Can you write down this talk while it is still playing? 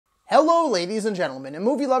Hello ladies and gentlemen and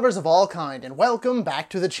movie lovers of all kind, and welcome back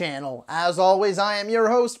to the channel. As always, I am your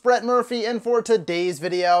host Brett Murphy, and for today's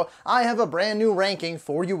video I have a brand new ranking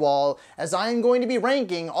for you all, as I am going to be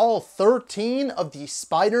ranking all 13 of the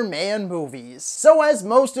Spider-Man movies. So as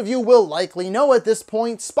most of you will likely know at this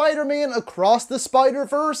point, Spider-Man Across the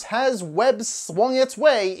Spider-Verse has web swung its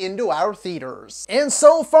way into our theaters. And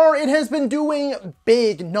so far it has been doing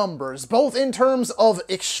big numbers, both in terms of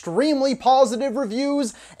extremely positive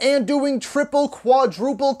reviews and doing triple,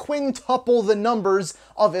 quadruple, quintuple the numbers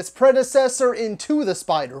of its predecessor Into the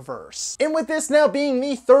Spider-Verse. And with this now being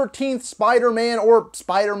the 13th Spider-Man or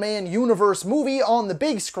Spider-Man universe movie on the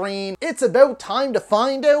big screen, it's about time to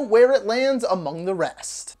find out where it lands among the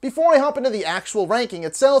rest. Before I hop into the actual ranking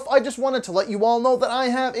itself, I just wanted to let you all know that I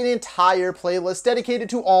have an entire playlist dedicated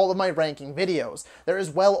to all of my ranking videos. There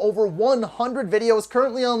is well over 100 videos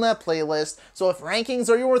currently on that playlist, so if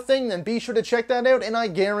rankings are your thing, then be sure to check that out, and I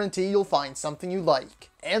guarantee you'll find something you like.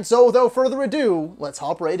 And so without further ado, let's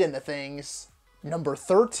hop right into things. Number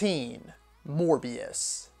 13,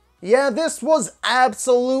 Morbius. Yeah, this was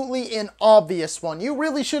absolutely an obvious one. You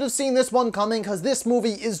really should have seen this one coming, because this movie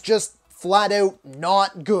is just flat out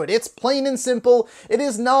not good. It's plain and simple. It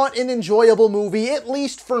is not an enjoyable movie, at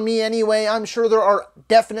least for me anyway. I'm sure there are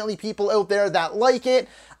definitely people out there that like it.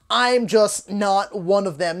 I'm just not one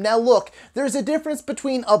of them. Now look, there's a difference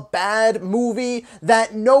between a bad movie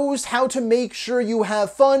that knows how to make sure you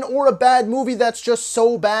have fun, or a bad movie that's just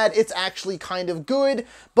so bad it's actually kind of good.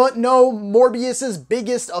 But no, Morbius's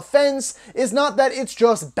biggest offense is not that it's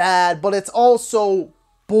just bad, but it's also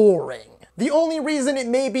boring. The only reason it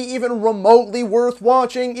may be even remotely worth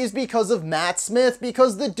watching is because of Matt Smith,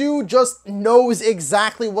 because the dude just knows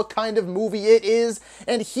exactly what kind of movie it is,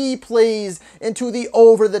 and he plays into the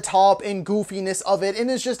over-the-top and goofiness of it, and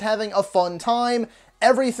is just having a fun time.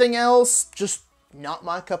 Everything else, just not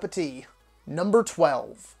my cup of tea. Number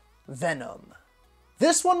 12, Venom.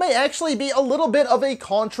 This one may actually be a little bit of a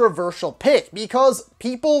controversial pick, because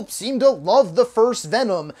people seem to love the first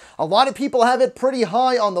Venom. A lot of people have it pretty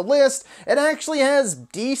high on the list. It actually has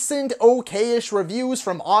decent, okay-ish reviews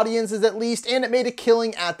from audiences at least, and it made a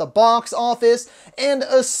killing at the box office, and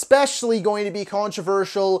especially going to be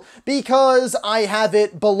controversial because I have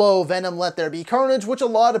it below Venom Let There Be Carnage, which a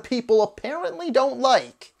lot of people apparently don't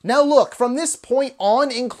like. Now look, from this point on,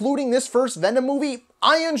 including this first Venom movie,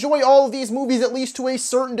 I enjoy all of these movies at least to a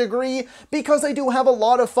certain degree, because I do have a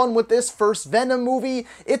lot of fun with this first Venom movie.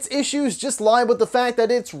 Its issues just lie with the fact that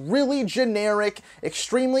it's really generic,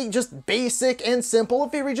 extremely just basic and simple, a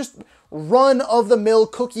very just run-of-the-mill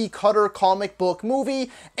cookie-cutter comic book movie,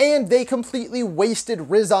 and they completely wasted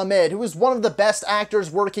Riz Ahmed, who is one of the best actors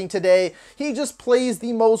working today. He just plays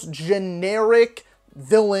the most generic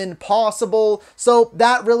villain possible, so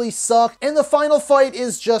that really sucked, and the final fight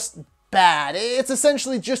is just bad. It's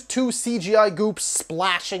essentially just two CGI goops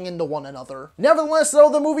splashing into one another. Nevertheless though,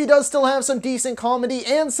 the movie does still have some decent comedy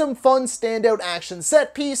and some fun standout action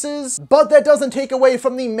set pieces, but that doesn't take away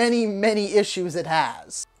from the many issues it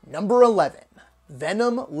has. Number 11,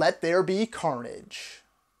 Venom Let There Be Carnage.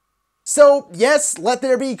 So yes, Let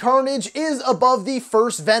There Be Carnage is above the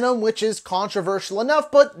first Venom, which is controversial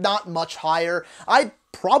enough, but not much higher. I'd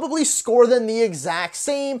probably score them the exact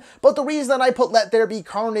same, but the reason that I put Let There Be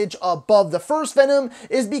Carnage above the first Venom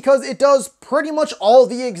is because it does pretty much all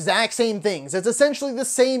the exact same things. It's essentially the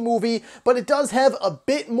same movie, but it does have a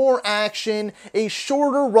bit more action, a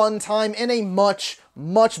shorter runtime, and a much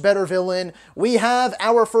better villain. We have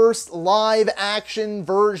our first live action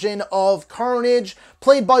version of Carnage,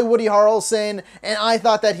 played by Woody Harrelson, and I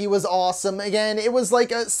thought that he was awesome. Again, it was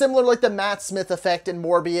like similar like the Matt Smith effect in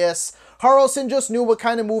Morbius. Harrelson just knew what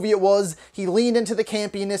kind of movie it was. He leaned into the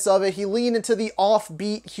campiness of it. He leaned into the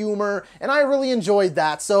offbeat humor, and I really enjoyed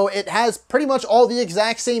that. So it has pretty much all the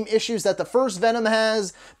exact same issues that the first Venom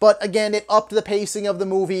has, but again, it upped the pacing of the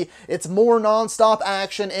movie. It's more non-stop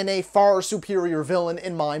action and a far superior villain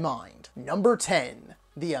in my mind. Number 10,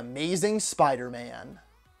 The Amazing Spider-Man.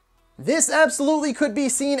 This absolutely could be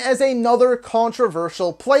seen as another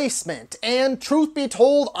controversial placement, and truth be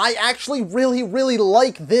told, I actually really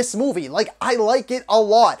like this movie. Like, I like it a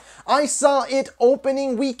lot. I saw it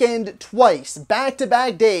opening weekend twice,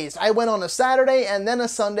 back-to-back days. I went on a Saturday and then a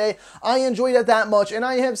Sunday. I enjoyed it that much, and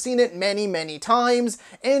I have seen it many times.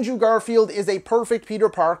 Andrew Garfield is a perfect Peter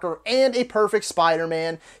Parker and a perfect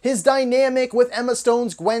Spider-Man. His dynamic with Emma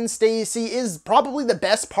Stone's Gwen Stacy is probably the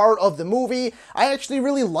best part of the movie. I actually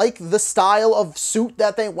really like the style of suit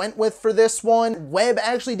that they went with for this one. Webb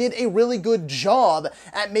actually did a really good job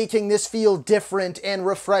at making this feel different and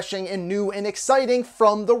refreshing and new and exciting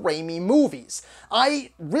from the Raimi movies.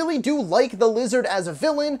 I really do like the Lizard as a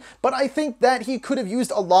villain, but I think that he could have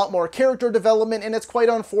used a lot more character development, and it's quite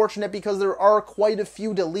unfortunate because there are quite a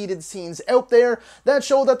few deleted scenes out there that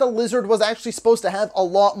show that the Lizard was actually supposed to have a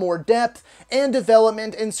lot more depth and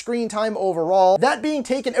development and screen time overall. That being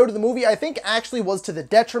taken out of the movie, I think actually was to the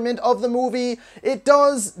detriment of the movie. It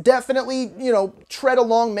does definitely, you know, tread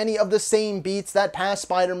along many of the same beats that past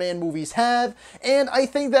Spider-Man movies have, and I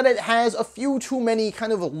think that it has a few too many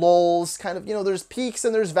kind of lulls, kind of, you know, there's peaks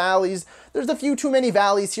and there's valleys. There's a few too many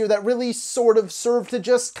valleys here that really sort of serve to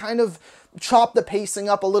just kind of chop the pacing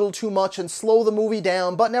up a little too much and slow the movie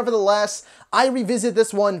down, but nevertheless, I revisit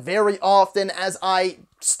this one very often as I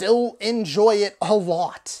still enjoy it a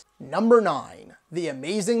lot. Number 9, The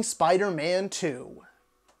Amazing Spider-Man 2.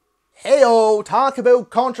 Heyo, talk about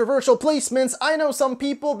controversial placements. I know some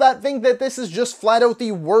people that think that this is just flat out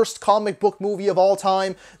the worst comic book movie of all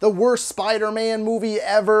time, the worst Spider-Man movie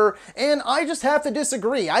ever, and I just have to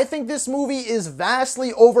disagree. I think this movie is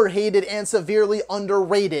vastly overhated and severely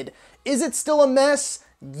underrated. Is it still a mess?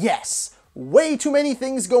 Yes. Way too many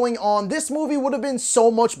things going on. This movie would have been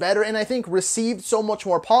so much better and I think received so much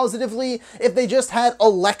more positively if they just had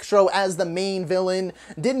Electro as the main villain,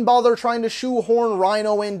 didn't bother trying to shoehorn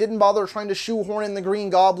Rhino in, didn't bother trying to shoehorn in the Green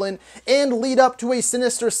Goblin, and lead up to a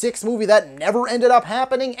Sinister Six movie that never ended up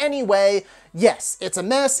happening anyway. Yes, it's a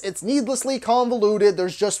mess, it's needlessly convoluted,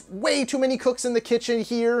 there's just way too many cooks in the kitchen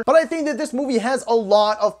here, but I think that this movie has a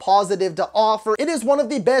lot of positive to offer. It is one of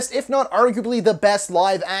the best, if not arguably the best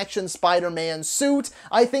live-action Spider-Man suit.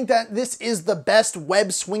 I think that this is the best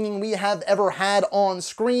web swinging we have ever had on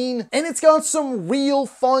screen, and it's got some real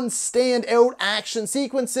fun standout action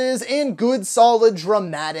sequences and good solid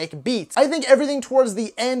dramatic beats. I think everything towards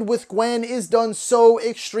the end with Gwen is done so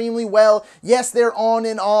extremely well. Yes, they're on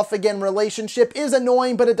and off again relationship is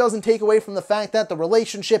annoying, but it doesn't take away from the fact that the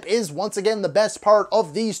relationship is once again the best part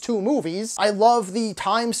of these two movies. I love the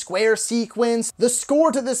Times Square sequence. The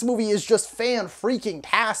score to this movie is just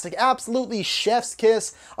fan-freaking-tastic. Absolutely chef's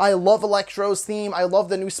kiss. I love Electro's theme. I love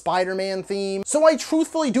the new Spider-Man theme. So I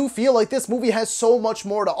truthfully do feel like this movie has so much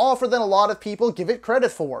more to offer than a lot of people give it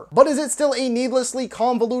credit for. But is it still a needlessly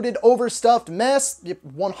convoluted, overstuffed mess?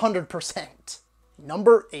 100%.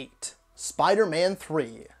 Number 8. Spider-Man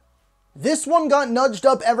 3. This one got nudged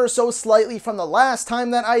up ever so slightly from the last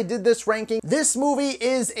time that I did this ranking. This movie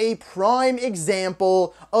is a prime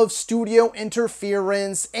example of studio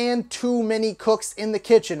interference and too many cooks in the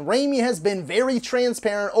kitchen. Raimi has been very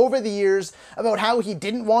transparent over the years about how he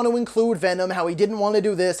didn't want to include Venom, how he didn't want to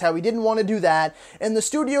do this, how he didn't want to do that, and the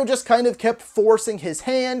studio just kind of kept forcing his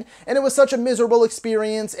hand, and it was such a miserable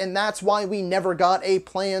experience, and that's why we never got a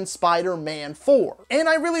planned Spider-Man 4. And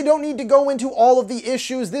I really don't need to go into all of the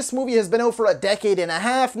issues. This movie has been out for a decade and a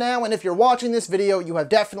half now, and if you're watching this video, you have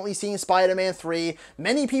definitely seen Spider-Man 3.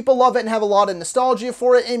 Many people love it and have a lot of nostalgia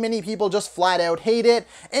for it, and many people just flat out hate it,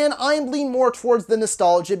 and I lean more towards the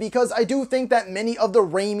nostalgia because I do think that many of the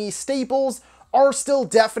Raimi staples are still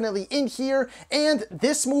definitely in here, and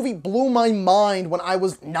this movie blew my mind when I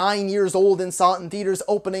was 9 years old and saw it in theaters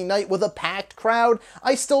opening night with a packed crowd.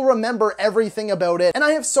 I still remember everything about it, and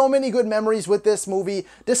I have so many good memories with this movie,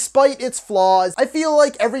 despite its flaws. I feel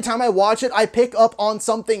like every time I watch it, I pick up on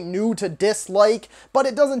something new to dislike, but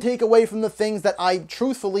it doesn't take away from the things that I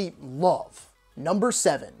truthfully love. Number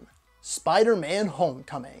 7. Spider-Man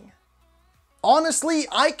Homecoming. Honestly,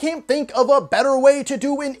 I can't think of a better way to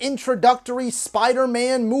do an introductory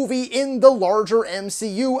Spider-Man movie in the larger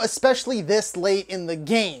MCU, especially this late in the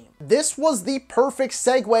game. This was the perfect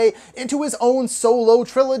segue into his own solo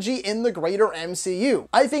trilogy in the greater MCU.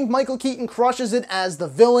 I think Michael Keaton crushes it as the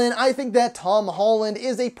villain. I think that Tom Holland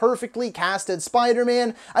is a perfectly casted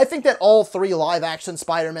Spider-Man. I think that all 3 live-action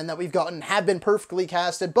Spider-Men that we've gotten have been perfectly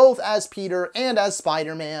casted, both as Peter and as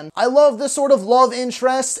Spider-Man. I love the sort of love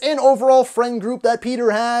interest and overall friend group that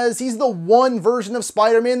Peter has. He's the one version of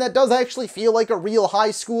Spider-Man that does actually feel like a real high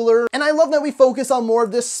schooler. And I love that we focus on more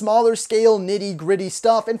of this smaller scale, nitty-gritty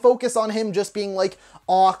stuff and focus on him just being like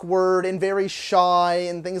awkward and very shy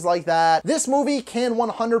and things like that. This movie can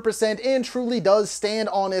 100% and truly does stand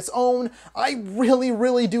on its own. I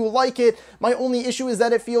really do like it. My only issue is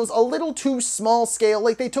that it feels a little too small scale,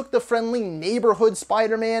 like they took the friendly neighborhood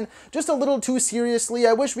Spider-Man just a little too seriously.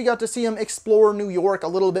 I wish we got to see him explore New York a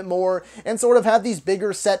little bit more and sort of have these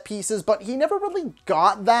bigger set pieces, but he never really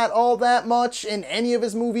got that all that much in any of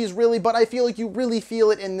his movies really, but I feel like you really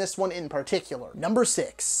feel it in this one in particular. Number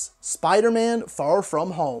 6. Spider-Man Far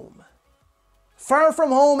From Home. Far From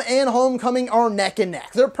Home and Homecoming are neck and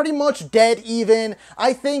neck. They're pretty much dead even.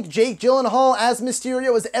 I think Jake Gyllenhaal as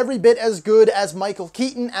Mysterio is every bit as good as Michael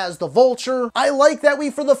Keaton as the Vulture. I like that we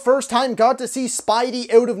for the first time got to see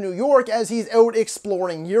Spidey out of New York as he's out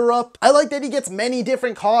exploring Europe. I like that he gets many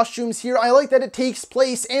different costumes here. I like that it takes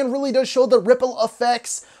place and really does show the ripple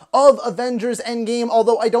effects of Avengers Endgame,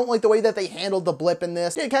 although I don't like the way that they handled the blip in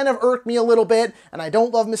this. It kind of irked me a little bit, and I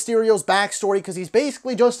don't love Mysterio's backstory because he's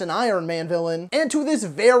basically just an Iron Man villain. And to this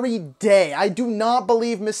very day, I do not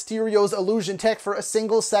believe Mysterio's illusion tech for a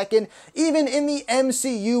single second. Even in the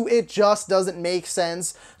MCU, it just doesn't make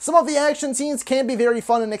sense. Some of the action scenes can be very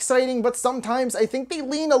fun and exciting, but sometimes I think they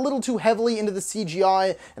lean a little too heavily into the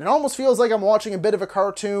CGI, and it almost feels like I'm watching a bit of a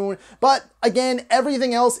cartoon. But again,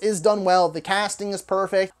 everything else is done well. The casting is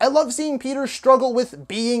perfect. I love seeing Peter struggle with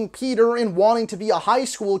being Peter and wanting to be a high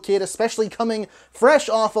school kid, especially coming fresh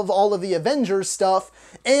off of all of the Avengers stuff,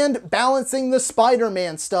 and balancing the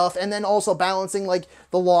Spider-Man stuff, and then also balancing like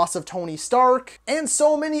the loss of Tony Stark, and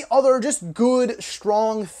so many other just good,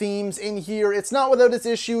 strong themes in here. It's not without its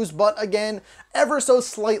issues, but again, ever so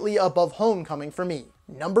slightly above Homecoming for me.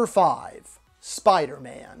 Number 5,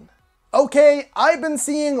 Spider-Man. Okay, I've been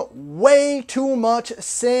seeing way too much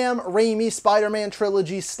Sam Raimi Spider-Man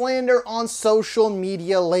trilogy slander on social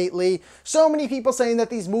media lately. So many people saying that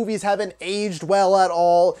these movies haven't aged well at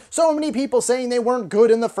all. So many people saying they weren't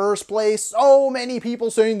good in the first place. So many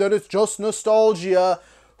people saying that it's just nostalgia.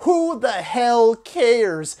 Who the hell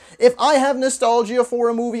cares? If I have nostalgia for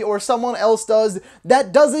a movie or someone else does,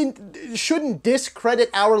 that shouldn't discredit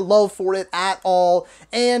our love for it at all.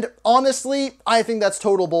 And honestly, I think that's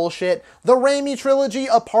total bullshit. The Raimi trilogy,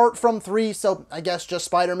 apart from 3, so I guess just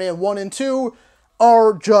Spider-Man 1 and 2,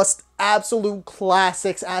 are just absolute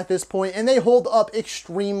classics at this point, and they hold up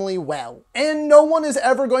extremely well. And no one is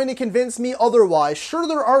ever going to convince me otherwise. Sure,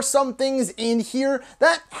 there are some things in here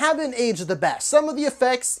that haven't aged the best. Some of the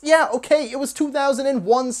effects, yeah, okay, it was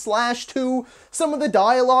 2001/2. Some of the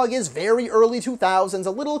dialogue is very early 2000s,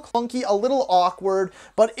 a little clunky, a little awkward,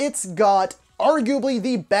 but it's got arguably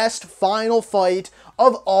the best final fight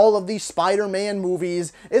of all of these Spider-Man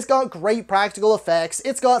movies. It's got great practical effects.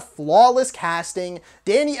 It's got flawless casting.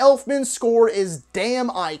 Danny Elfman's score is damn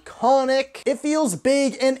iconic. It feels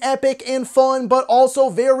big and epic and fun, but also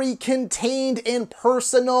very contained and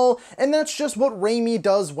personal. And that's just what Raimi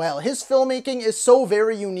does well. His filmmaking is so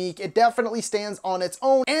very unique. It definitely stands on its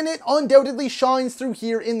own, and it undoubtedly shines through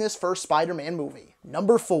here in this first Spider-Man movie.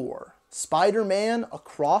 Number 4. Spider-Man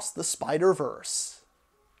Across the Spider-Verse.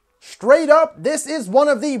 Straight up, this is one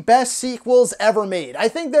of the best sequels ever made. I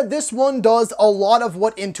think that this one does a lot of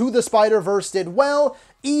what Into the Spider-Verse did well,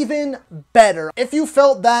 even better. If you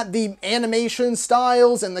felt that the animation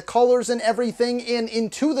styles and the colors and everything in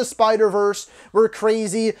Into the Spider-Verse were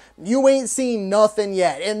crazy, you ain't seen nothing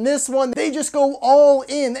yet. In this one, they just go all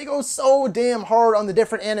in. They go so damn hard on the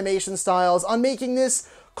different animation styles, on making this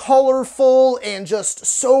colorful and just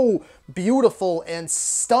so beautiful and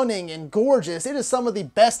stunning and gorgeous. It is some of the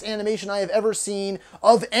best animation I have ever seen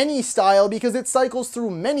of any style because it cycles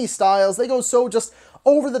through many styles. They go so just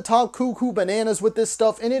over the top cuckoo bananas with this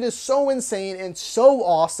stuff, and it is so insane and so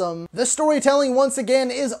awesome. The storytelling once again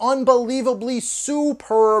is unbelievably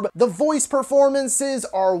superb. The voice performances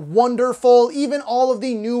are wonderful, even all of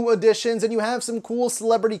the new additions, and you have some cool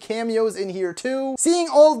celebrity cameos in here too. Seeing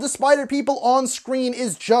all of the Spider people on screen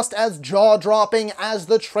is just as jaw-dropping as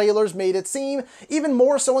the trailers made it seem, even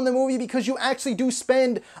more so in the movie because you actually do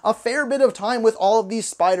spend a fair bit of time with all of these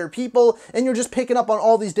Spider people, and you're just picking up on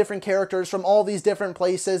all these different characters from all these different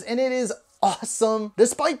places, and it is awesome.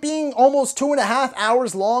 Despite being almost 2.5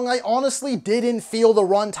 hours long, I honestly didn't feel the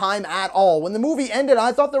runtime at all. When the movie ended,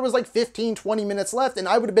 I thought there was like 15-20 minutes left, and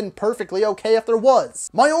I would have been perfectly okay if there was.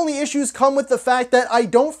 My only issues come with the fact that I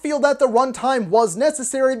don't feel that the runtime was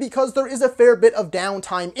necessary because there is a fair bit of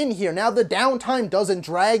downtime in here. Now, the downtime doesn't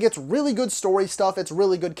drag. It's really good story stuff. It's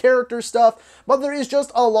really good character stuff, but there is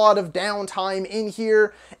just a lot of downtime in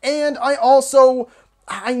here. And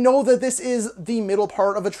I know that this is the middle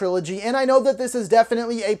part of a trilogy, and I know that this is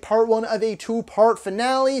definitely a part 1 of a 2-part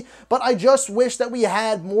finale, but I just wish that we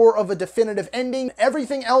had more of a definitive ending.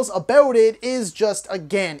 Everything else about it is just,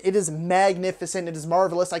 again, it is magnificent, it is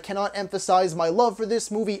marvelous. I cannot emphasize my love for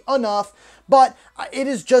this movie enough, but it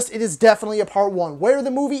is definitely a part 1. Where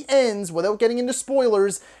the movie ends, without getting into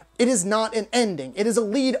spoilers, it is not an ending. It is a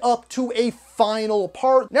lead up to a final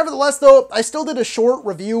part. Nevertheless, though, I still did a short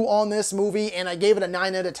review on this movie, and I gave it a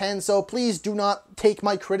 9 out of 10, so please do not take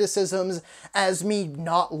my criticisms as me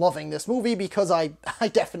not loving this movie, because I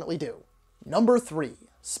definitely do. Number 3,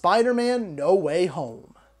 Spider-Man No Way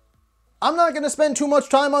Home. I'm not going to spend too much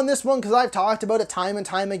time on this one because I've talked about it time and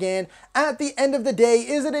time again. At the end of the day,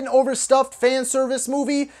 is it an overstuffed fan service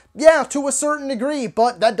movie? Yeah, to a certain degree,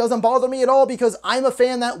 but that doesn't bother me at all because I'm a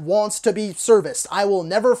fan that wants to be serviced. I will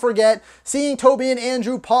never forget seeing Toby and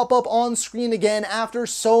Andrew pop up on screen again after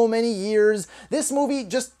so many years. This movie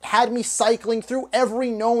just had me cycling through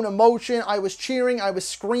every known emotion. I was cheering, I was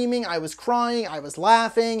screaming, I was crying, I was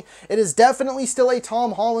laughing. It is definitely still a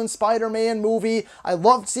Tom Holland Spider-Man movie. I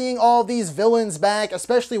loved seeing all these villains back,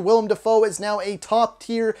 especially Willem Dafoe is now a top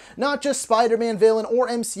tier, not just Spider-Man villain or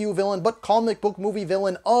MCU villain, but comic book movie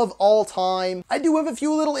villain of all time. I do have a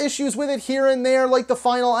few little issues with it here and there, like the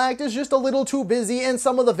final act is just a little too busy and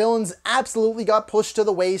some of the villains absolutely got pushed to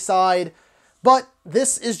the wayside. But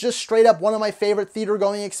this is just straight up one of my favorite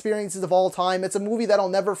theater-going experiences of all time. It's a movie that I'll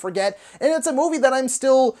never forget, and it's a movie that I'm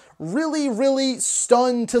still really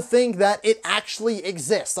stunned to think that it actually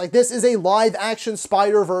exists. Like, this is a live-action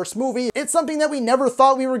Spider-Verse movie. It's something that we never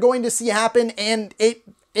thought we were going to see happen, and it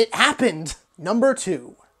happened. Number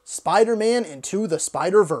 2, Spider-Man Into the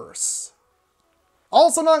Spider-Verse.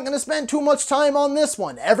 Also not going to spend too much time on this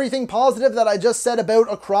one. Everything positive that I just said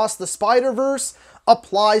about Across the Spider-Verse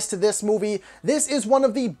applies to this movie. This is one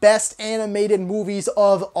of the best animated movies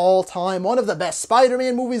of all time, one of the best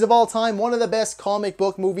Spider-Man movies of all time, one of the best comic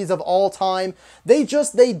book movies of all time. They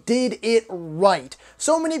did it right.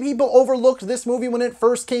 So many people overlooked this movie when it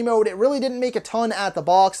first came out. It really didn't make a ton at the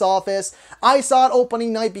box office. I saw it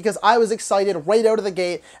opening night because I was excited right out of the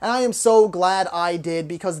gate, and I am so glad I did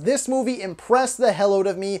because this movie impressed the hell out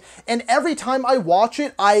of me, and every time I watch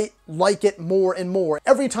it, I like it more and more.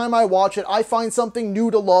 Every time I watch it, I find something new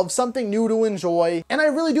to love, something new to enjoy, and I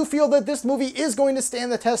really do feel that this movie is going to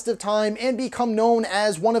stand the test of time and become known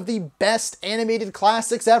as one of the best animated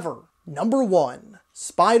classics ever. Number 1,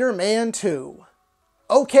 Spider-Man 2.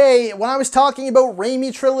 Okay, when I was talking about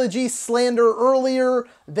Raimi Trilogy slander earlier,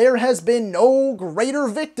 there has been no greater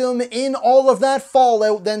victim in all of that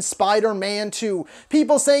fallout than Spider-Man 2.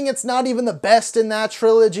 People saying it's not even the best in that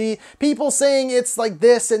trilogy. People saying it's like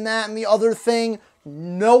this and that and the other thing.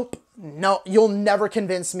 Nope. No, you'll never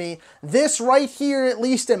convince me. This right here, at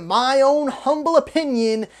least in my own humble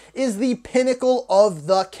opinion, is the pinnacle of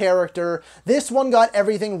the character. This one got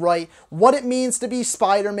everything right. What it means to be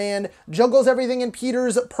Spider-Man, juggles everything in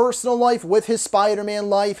Peter's personal life with his Spider-Man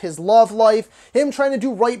life, his love life, him trying to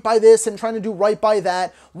do right by this, him trying to do right by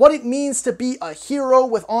that. What it means to be a hero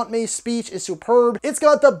with Aunt May's speech is superb. It's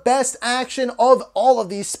got the best action of all of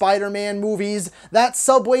these Spider-Man movies. That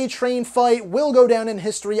subway train fight will go down in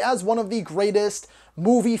history as one of the greatest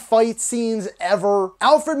movie fight scenes ever.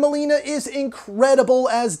 Alfred Molina is incredible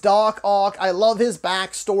as Doc Ock. I love his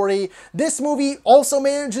backstory. This movie also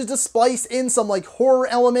manages to splice in some like horror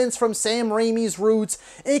elements from Sam Raimi's roots.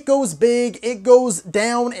 It goes big, it goes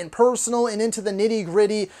down and personal and into the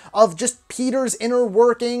nitty-gritty of just Peter's inner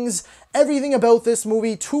workings. Everything about this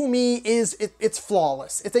movie, to me, it's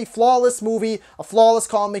flawless. It's a flawless movie, a flawless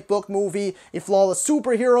comic book movie, a flawless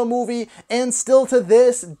superhero movie, and still to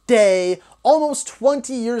this day, almost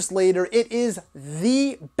 20 years later, it is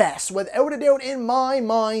the best, without a doubt in my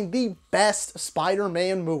mind, the best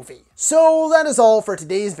Spider-Man movie. So that is all for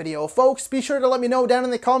today's video, folks. Be sure to let me know down in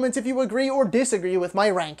the comments if you agree or disagree with my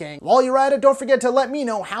ranking. While you're at it, don't forget to let me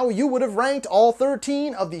know how you would have ranked all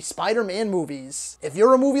 13 of the Spider-Man movies. If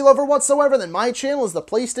you're a movie lover whatsoever, then my channel is the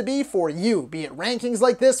place to be for you. Be it rankings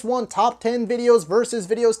like this one, top 10 videos, versus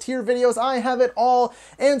videos, tier videos, I have it all,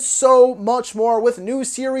 and so much more, with new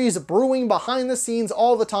series brewing behind the scenes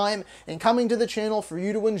all the time and coming to the channel for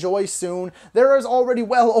you to enjoy soon. There is already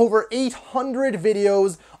well over 800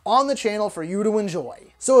 videos on the channel for you to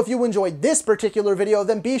enjoy. So if you enjoyed this particular video,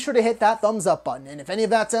 then be sure to hit that thumbs up button. And if any of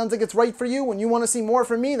that sounds like it's right for you and you want to see more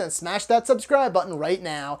from me, then smash that subscribe button right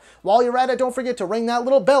now. While you're at it, don't forget to ring that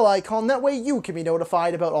little bell icon. That way you can be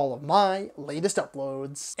notified about all of my latest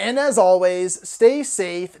uploads. And as always, stay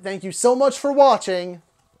safe. Thank you so much for watching,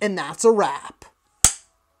 and that's a wrap.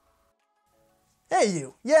 Hey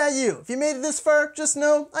you, yeah you, if you made it this far, just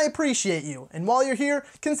know I appreciate you. And while you're here,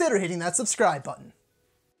 consider hitting that subscribe button.